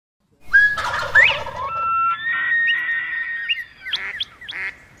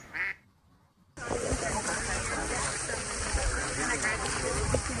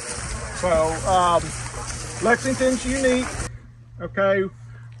So Lexington's unique. Okay,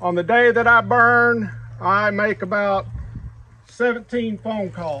 on the day that I burn, I make about 17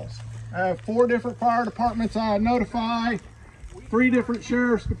 phone calls. I have 4 different fire departments I notify, 3 different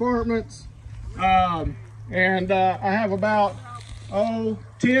sheriff's departments, and I have about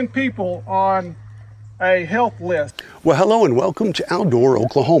 10 people on a health list. Well, hello and welcome to Outdoor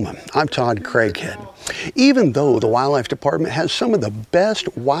Oklahoma. I'm Todd Craighead. Even though the Wildlife Department has some of the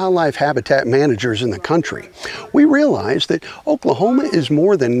best wildlife habitat managers in the country, we realize that Oklahoma is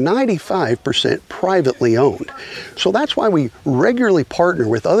more than 95% privately owned. So that's why we regularly partner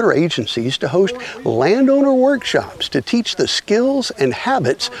with other agencies to host landowner workshops to teach the skills and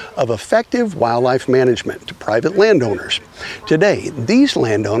habits of effective wildlife management to private landowners. Today, these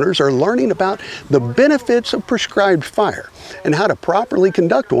landowners are learning about the benefits of prescribed fire and how to properly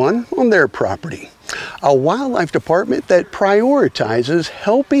conduct one on their property. A wildlife department that prioritizes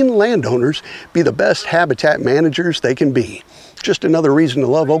helping landowners be the best habitat managers they can be. Just another reason to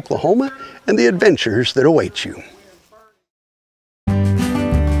love Oklahoma and the adventures that await you.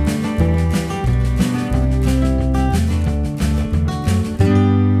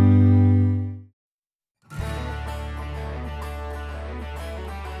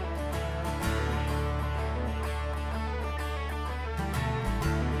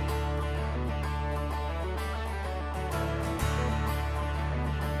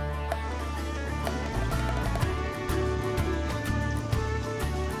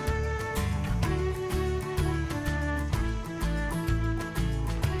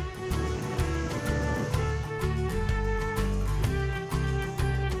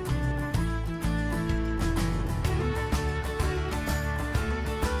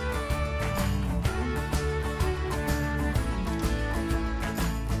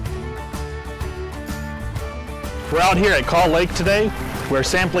 We're out here at Kaw Lake today. We're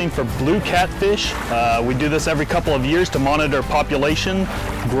sampling for blue catfish. We do this every couple of years to monitor population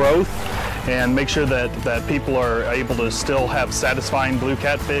growth and make sure that people are able to still have satisfying blue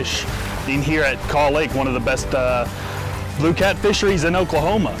catfish in here at Kaw Lake, one of the best blue cat fisheries in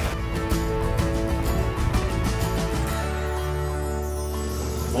Oklahoma.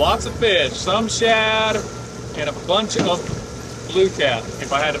 Lots of fish, some shad, and a bunch of blue cat.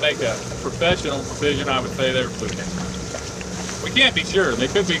 If I had to make a professional decision, I would say they're blue cat. We can't be sure. They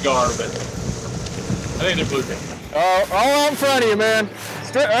could be gar, but I think they're blue cat. Oh, all out in front of you, man.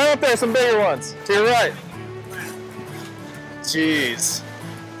 Right up there, some bigger ones. To your right. Jeez.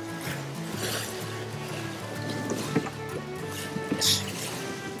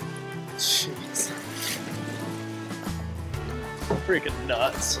 Jeez. Freaking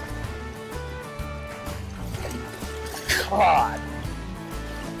nuts. God.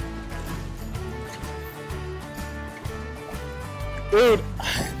 Dude.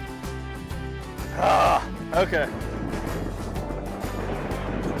 Ah, okay.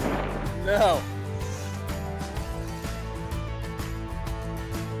 No.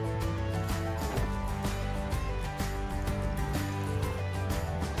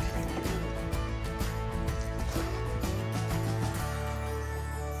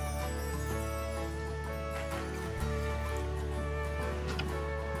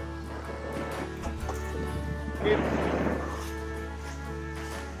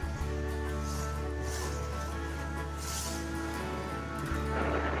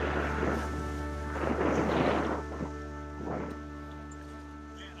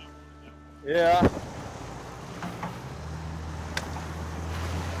 Yeah.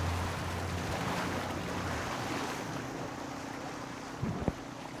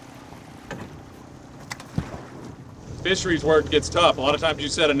 Fisheries where it gets tough. A lot of times you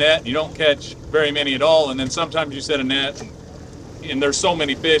set a net and you don't catch very many at all, and then sometimes you set a net and there's so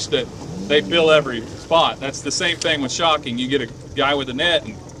many fish that they fill every spot. That's the same thing with shocking. You get a guy with a net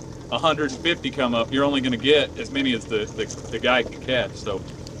and 150 come up, you're only going to get as many as the guy can catch. So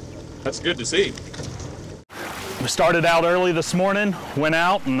that's good to see. We started out early this morning, went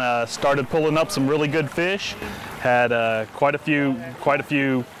out and started pulling up some really good fish. Had quite a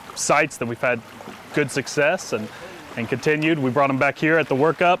few sites that we've had good success and continued. We brought them back here at the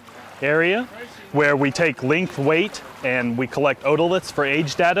workup area where we take length, weight, and we collect otoliths for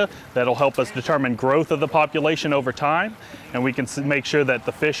age data that'll help us determine growth of the population over time. And we can make sure that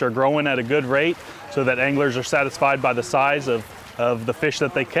the fish are growing at a good rate so that anglers are satisfied by the size of the fish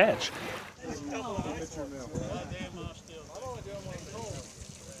that they catch.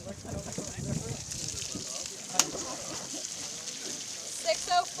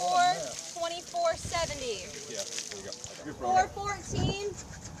 2470. 414.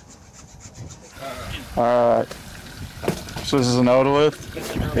 All right. So this is an otolith.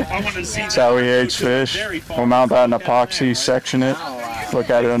 That's how we age fish. We'll mount that in epoxy, section it, look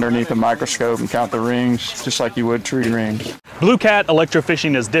at it underneath a microscope and count the rings, just like you would tree rings. Bluecat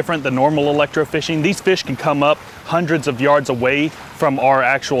electrofishing is different than normal electrofishing. These fish can come up hundreds of yards away from our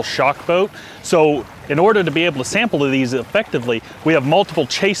actual shock boat. So in order to be able to sample these effectively, we have multiple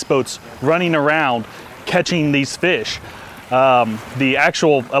chase boats running around catching these fish. The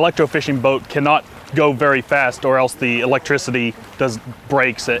actual electrofishing boat cannot go very fast, or else the electricity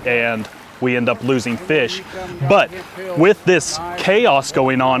breaks and we end up losing fish. But with this chaos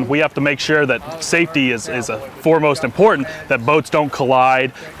going on, we have to make sure that safety is foremost important, that boats don't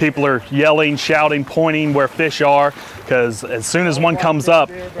collide. People are yelling, shouting, pointing where fish are, because as soon as one comes up,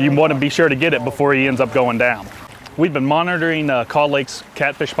 you want to be sure to get it before he ends up going down. We've been monitoring Kaw Lake's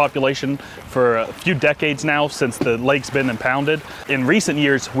catfish population for a few decades now, since the lake's been impounded. In recent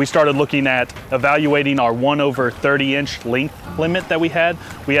years, we started looking at evaluating our 1/30-inch length limit that we had.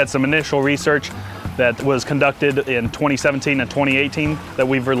 We had some initial research that was conducted in 2017 and 2018 that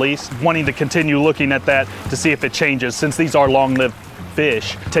we've released, wanting to continue looking at that to see if it changes. Since these are long-lived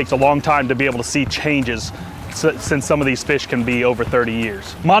fish, it takes a long time to be able to see changes, since some of these fish can be over 30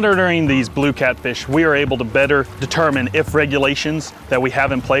 years. Monitoring these blue catfish, we are able to better determine if regulations that we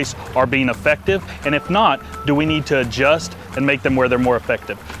have in place are being effective, and if not, do we need to adjust and make them where they're more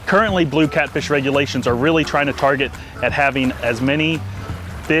effective. Currently, blue catfish regulations are really trying to target at having as many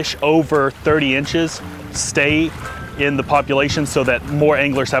fish over 30 inches stay in the population so that more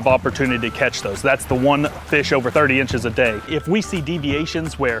anglers have opportunity to catch those. That's the one fish over 30 inches a day. If we see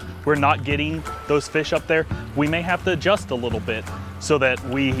deviations where we're not getting those fish up there, we may have to adjust a little bit so that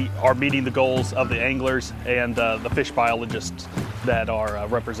we are meeting the goals of the anglers and the fish biologists that are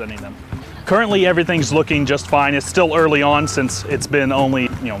representing them. Currently, everything's looking just fine. It's still early on, since it's been only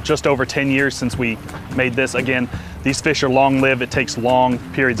just over 10 years since we made this. Again, these fish are long-lived. It takes long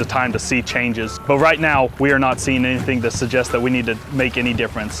periods of time to see changes. But right now, we are not seeing anything that suggests that we need to make any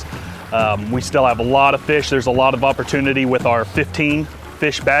difference. We still have a lot of fish. There's a lot of opportunity with our 15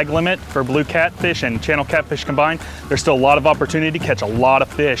 fish bag limit for blue catfish and channel catfish combined. There's still a lot of opportunity to catch a lot of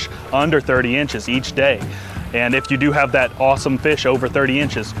fish under 30 inches each day. And if you do have that awesome fish over 30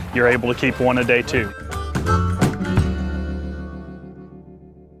 inches, you're able to keep one a day too.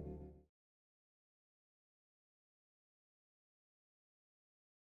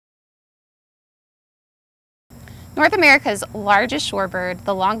 North America's largest shorebird,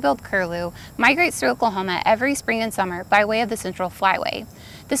 the long-billed curlew, migrates through Oklahoma every spring and summer by way of the Central Flyway.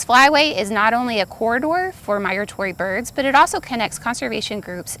 This flyway is not only a corridor for migratory birds, but it also connects conservation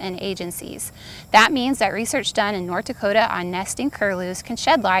groups and agencies. That means that research done in North Dakota on nesting curlews can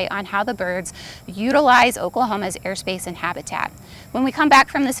shed light on how the birds utilize Oklahoma's airspace and habitat. When we come back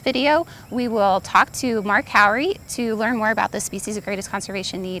from this video, we will talk to Mark Howery to learn more about the species of greatest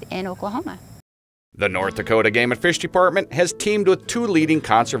conservation need in Oklahoma. The North Dakota Game and Fish Department has teamed with two leading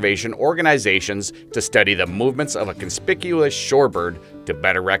conservation organizations to study the movements of a conspicuous shorebird to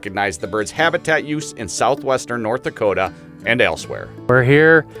better recognize the bird's habitat use in southwestern North Dakota and elsewhere. We're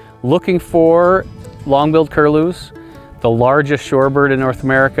here looking for long-billed curlews, the largest shorebird in North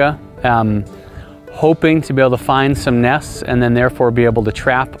America, hoping to be able to find some nests and then therefore be able to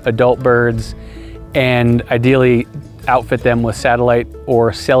trap adult birds and ideally outfit them with satellite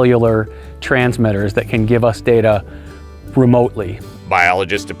or cellular transmitters that can give us data remotely.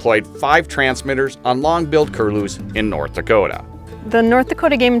 Biologists deployed 5 transmitters on long-billed curlews in North Dakota. The North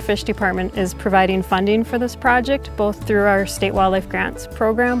Dakota Game and Fish Department is providing funding for this project, both through our State Wildlife Grants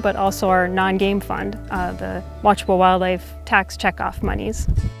program, but also our non-game fund, the Watchable Wildlife Tax Checkoff monies.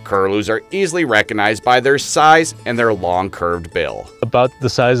 Curlews are easily recognized by their size and their long curved bill. About the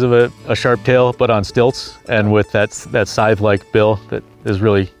size of a sharp tail, but on stilts, and with that scythe-like bill that is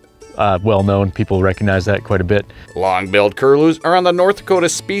really well known. People recognize that quite a bit. Long-billed curlews are on the North Dakota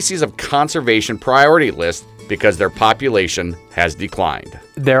Species of Conservation Priority List because their population has declined.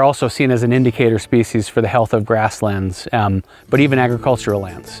 They're also seen as an indicator species for the health of grasslands, but even agricultural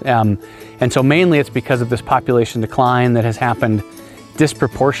lands. And so mainly it's because of this population decline that has happened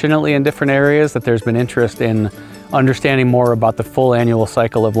disproportionately in different areas that there's been interest in understanding more about the full annual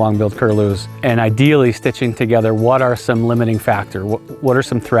cycle of long-billed curlews and ideally stitching together what are some limiting factors, what are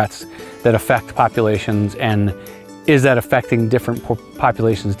some threats that affect populations, and is that affecting different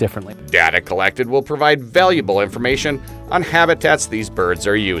populations differently. Data collected will provide valuable information on habitats these birds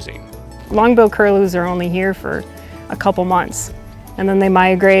are using. Long-billed curlews are only here for a couple months, and then they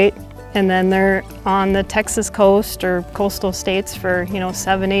migrate, and then they're on the Texas coast or coastal states for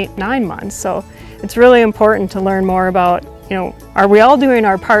 7, 8, 9 months. So it's really important to learn more about, are we all doing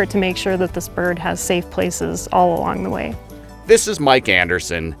our part to make sure that this bird has safe places all along the way? This is Mike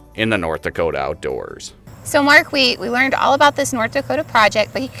Anderson in the North Dakota Outdoors. So Mark, we learned all about this North Dakota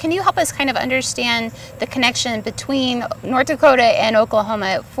project, but can you help us kind of understand the connection between North Dakota and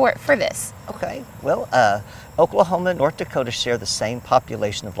Oklahoma for this? Okay, well, Oklahoma and North Dakota share the same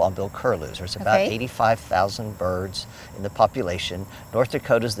population of long-billed curlews. There's about 85,000 birds in the population. North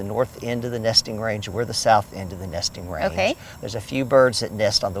Dakota is the north end of the nesting range. We're the south end of the nesting range. Okay. There's a few birds that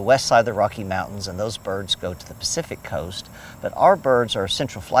nest on the west side of the Rocky Mountains, and those birds go to the Pacific coast. But our birds are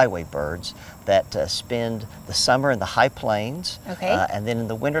central flyway birds that spend the summer in the high plains. Okay. And then in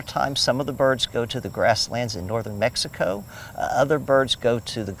the wintertime, some of the birds go to the grasslands in northern Mexico. Other birds go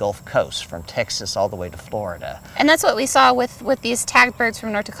to the Gulf Coast, from Texas all the way to Florida. And that's what we saw with these tagged birds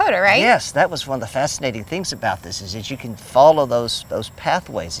from North Dakota, right? Yes, that was one of the fascinating things about this, is that you can follow those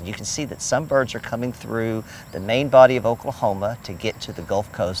pathways, and you can see that some birds are coming through the main body of Oklahoma to get to the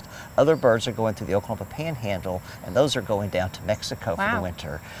Gulf Coast. Other birds are going through the Oklahoma Panhandle, and those are going down to Mexico for the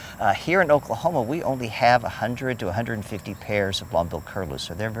winter. Here in Oklahoma, we only have 100 to 150 pairs of long-billed curlews,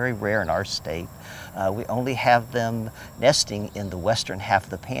 so they're very rare in our state. We only have them nesting in the western half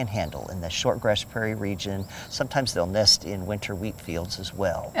of the Panhandle, in the shortgrass prairie region. Sometimes they'll nest in winter wheat fields as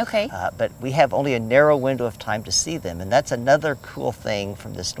well. Okay. But we have only a narrow window of time to see them, and that's another cool thing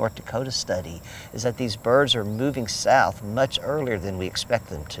from this North Dakota study, is that these birds are moving south much earlier than we expect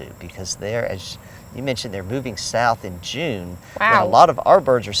them to, because they're, as you mentioned, they're moving south in June, when a lot of our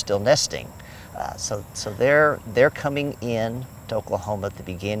birds are still nesting. So they're coming in to Oklahoma at the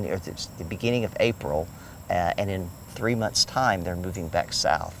beginning of April, and in 3 months' time they're moving back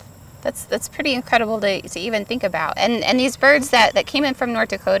south. That's pretty incredible to even think about. And these birds that came in from North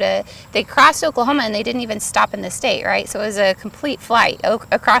Dakota, they crossed Oklahoma and they didn't even stop in the state, right? So it was a complete flight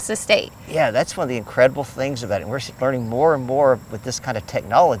across the state. Yeah, that's one of the incredible things about it. We're learning more and more with this kind of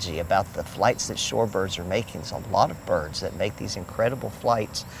technology about the flights that shorebirds are making. There's a lot of birds that make these incredible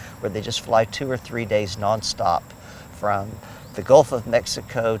flights where they just fly 2 or 3 days nonstop from the Gulf of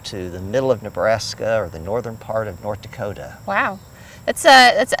Mexico to the middle of Nebraska or the northern part of North Dakota. Wow.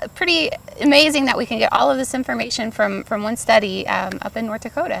 That's pretty amazing that we can get all of this information from one study up in North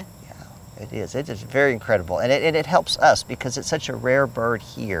Dakota. Yeah, it is. It is very incredible, and it helps us because it's such a rare bird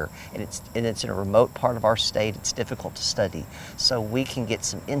here, and it's in a remote part of our state. It's difficult to study, so we can get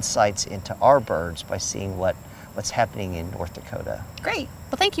some insights into our birds by seeing what's happening in North Dakota. Great.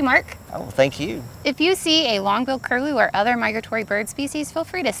 Well, thank you, Mark. Oh, well, thank you. If you see a long-billed curlew or other migratory bird species, feel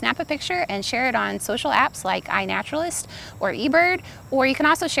free to snap a picture and share it on social apps like iNaturalist or eBird, or you can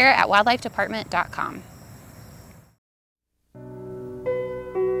also share it at wildlifedepartment.com.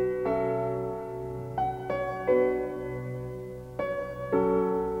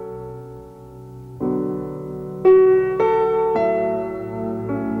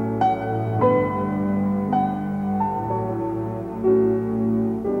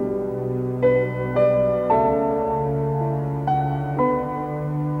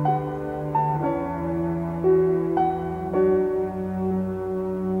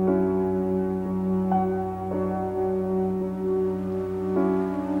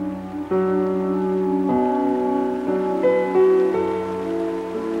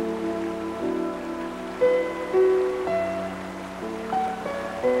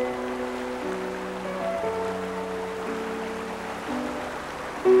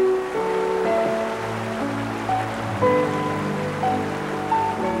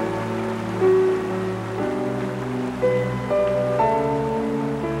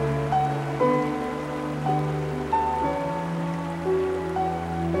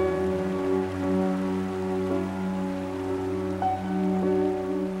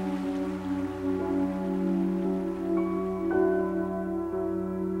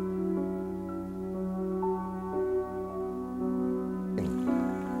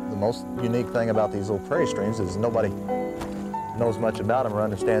 The most unique thing about these little prairie streams is nobody knows much about them or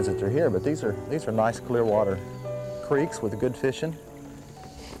understands that they're here, but these are nice clear water creeks with good fishing,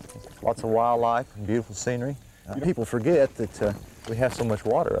 lots of wildlife and beautiful scenery. People forget that we have so much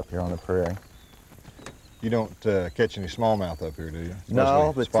water up here on the prairie. You don't catch any smallmouth up here, do you?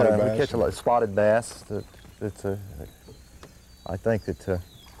 No, but we catch a lot of spotted bass. I think that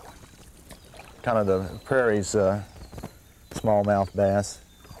kind of the prairie's smallmouth bass,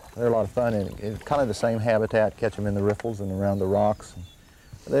 they're a lot of fun, and it's kind of the same habitat. Catch them in the riffles and around the rocks.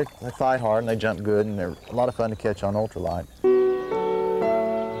 They fight hard and they jump good, and they're a lot of fun to catch on ultralight.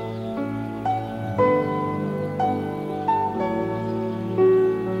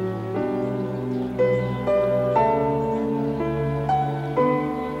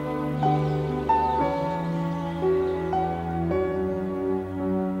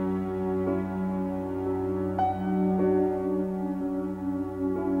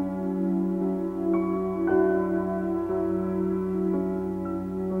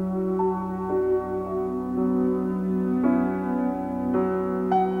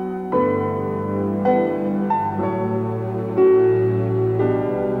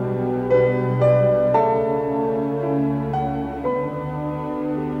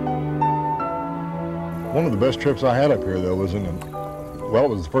 One of the best trips I had up here, though, was well, it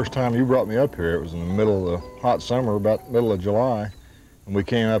was the first time you brought me up here. It was in the middle of the hot summer, about the middle of July. And we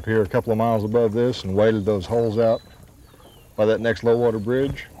came up here a couple of miles above this and waded those holes out by that next low water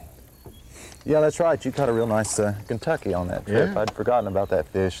bridge. Yeah, that's right. You caught a real nice Kentucky on that trip. Yeah. I'd forgotten about that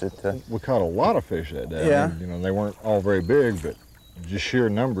fish. We caught a lot of fish that day. Yeah. I mean, you know, they weren't all very big, but just sheer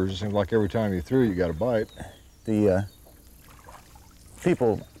numbers. It seemed like every time you threw, you got a bite. The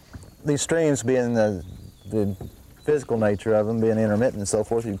these streams being the physical nature of them, being intermittent and so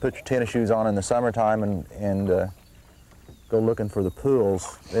forth, you put your tennis shoes on in the summertime and go looking for the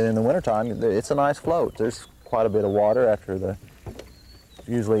pools. And in the wintertime, it's a nice float. There's quite a bit of water after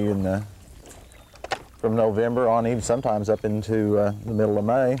usually from November on, even sometimes up into the middle of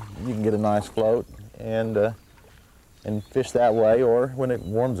May, you can get a nice float and fish that way, or when it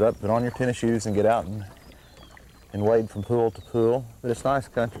warms up, put on your tennis shoes and get out and wade from pool to pool. But it's nice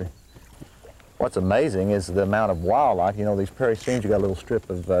country. What's amazing is the amount of wildlife. You know, these prairie streams, you got a little strip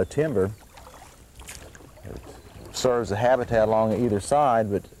of timber. It serves a habitat along either side,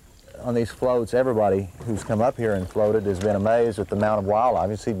 but on these floats, everybody who's come up here and floated has been amazed with the amount of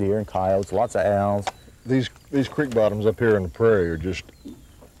wildlife. You see deer and coyotes, lots of owls. These creek bottoms up here in the prairie are just,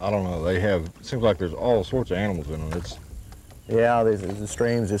 I don't know, it seems like there's all sorts of animals in them. Yeah, the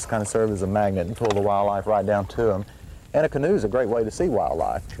streams just kind of serve as a magnet and pull the wildlife right down to them. And a canoe is a great way to see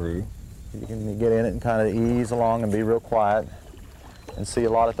wildlife. True. You can get in it and kind of ease along and be real quiet and see a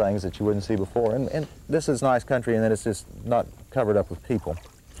lot of things that you wouldn't see before. And this is nice country in that it's just not covered up with people.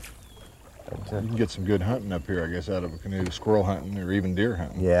 You can get some good hunting up here, I guess, out of a canoe, squirrel hunting or even deer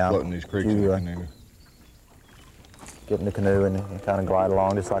hunting. Yeah. Floating these creeks in a canoe. Get in the canoe and kind of glide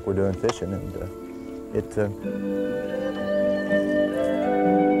along just like we're doing fishing. And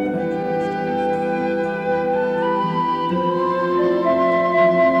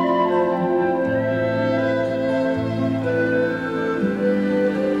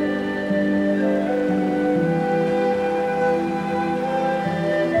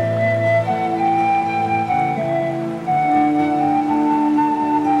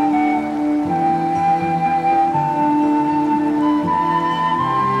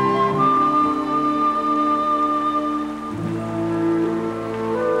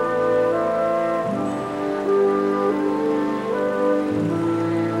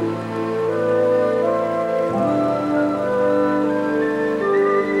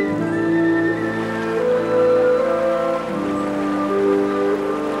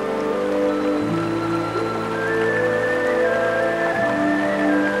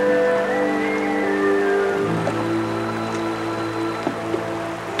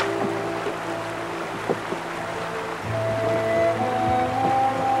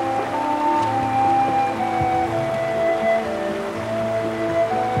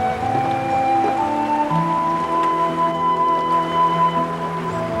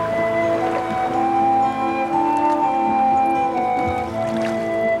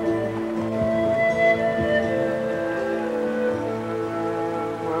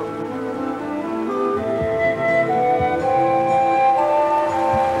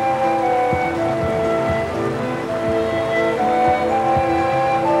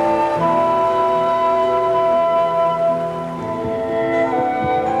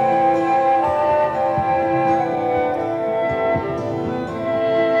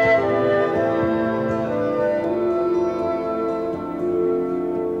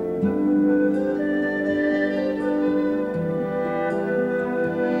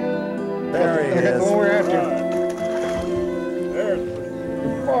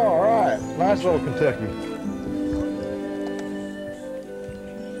Nice little Kentucky.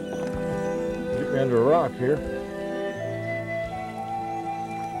 Get me under a rock here.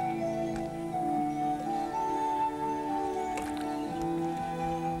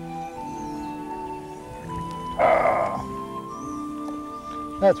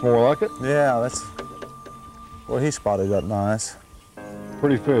 That's more like it. Yeah, that's, well, he spotted up nice.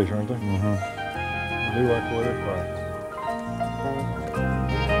 Pretty fish, aren't they? Mm-hmm. I do like the way they fight.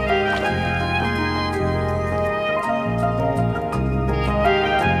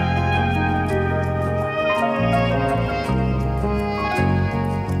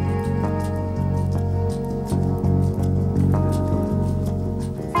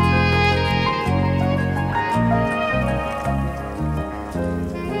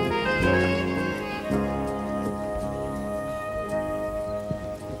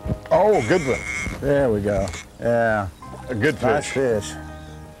 Oh, good one. There we go. Yeah. A good fish. Nice fish.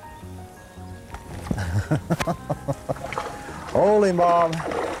 Hold him, Bob.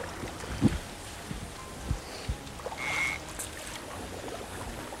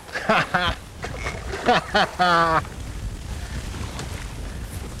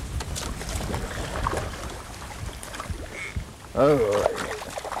 Oh.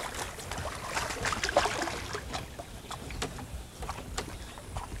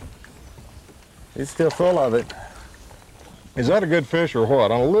 He's still full of it. Is that a good fish or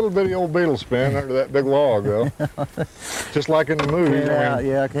what? On a little bitty old beetle spin under that big log, though. Just like in the movies.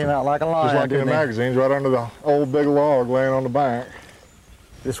 Yeah, it came out like a lion. Just like in the magazines, right under the old big log laying on the bank.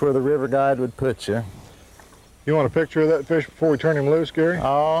 Just where the river guide would put you. You want a picture of that fish before we turn him loose, Gary?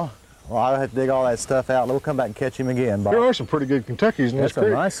 Oh, well, I'll have to dig all that stuff out. We'll come back and catch him again, Bob. There are some pretty good Kentuckys in this creek. That's a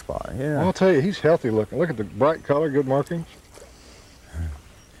nice spot, yeah. Well, I'll tell you, he's healthy looking. Look at the bright color, good markings.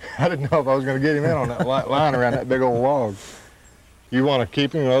 I didn't know if I was going to get him in on that line around that big old log. You want to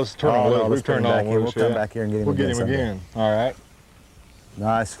keep him? Let's turn him loose. No, let's turn him back here. We'll come back here and get him again. We'll get him again. All right.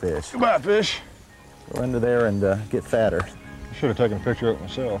 Nice fish. Goodbye, fish. Go into there and get fatter. I should have taken a picture of it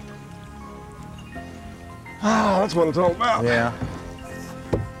myself. Ah, that's what it's all about. Yeah.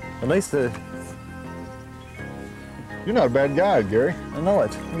 At least You're not a bad guide, Gary. I know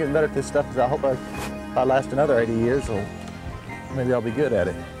it. I'm getting better at this stuff because I hope if I last another 80 years, maybe I'll be good at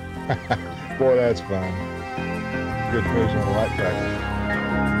it. Boy, that's fun. Good fish on the light practice.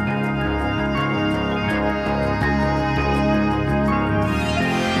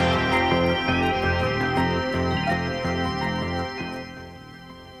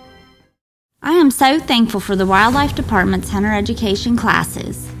 I am so thankful for the Wildlife Department's hunter education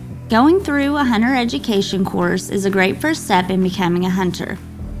classes. Going through a hunter education course is a great first step in becoming a hunter.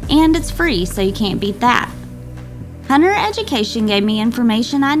 And it's free, so you can't beat that. Hunter education gave me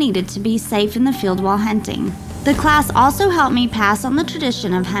information I needed to be safe in the field while hunting. The class also helped me pass on the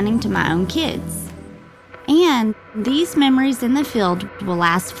tradition of hunting to my own kids. And these memories in the field will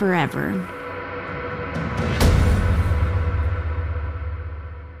last forever.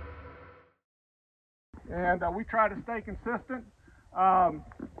 And we try to stay consistent.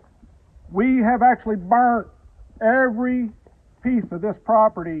 We have actually burnt every piece of this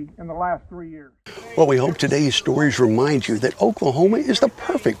property in the last 3 years. Well, we hope today's stories remind you that Oklahoma is the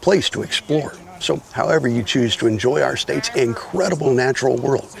perfect place to explore. So however you choose to enjoy our state's incredible natural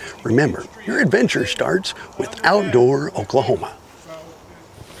world, remember, your adventure starts with Outdoor Oklahoma.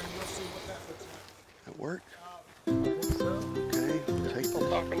 That work? Okay, take the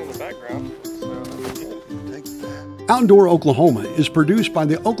talking in the background. Outdoor Oklahoma is produced by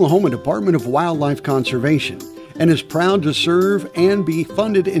the Oklahoma Department of Wildlife Conservation and is proud to serve and be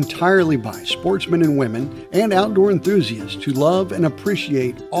funded entirely by sportsmen and women and outdoor enthusiasts who love and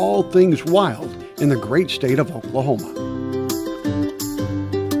appreciate all things wild in the great state of Oklahoma.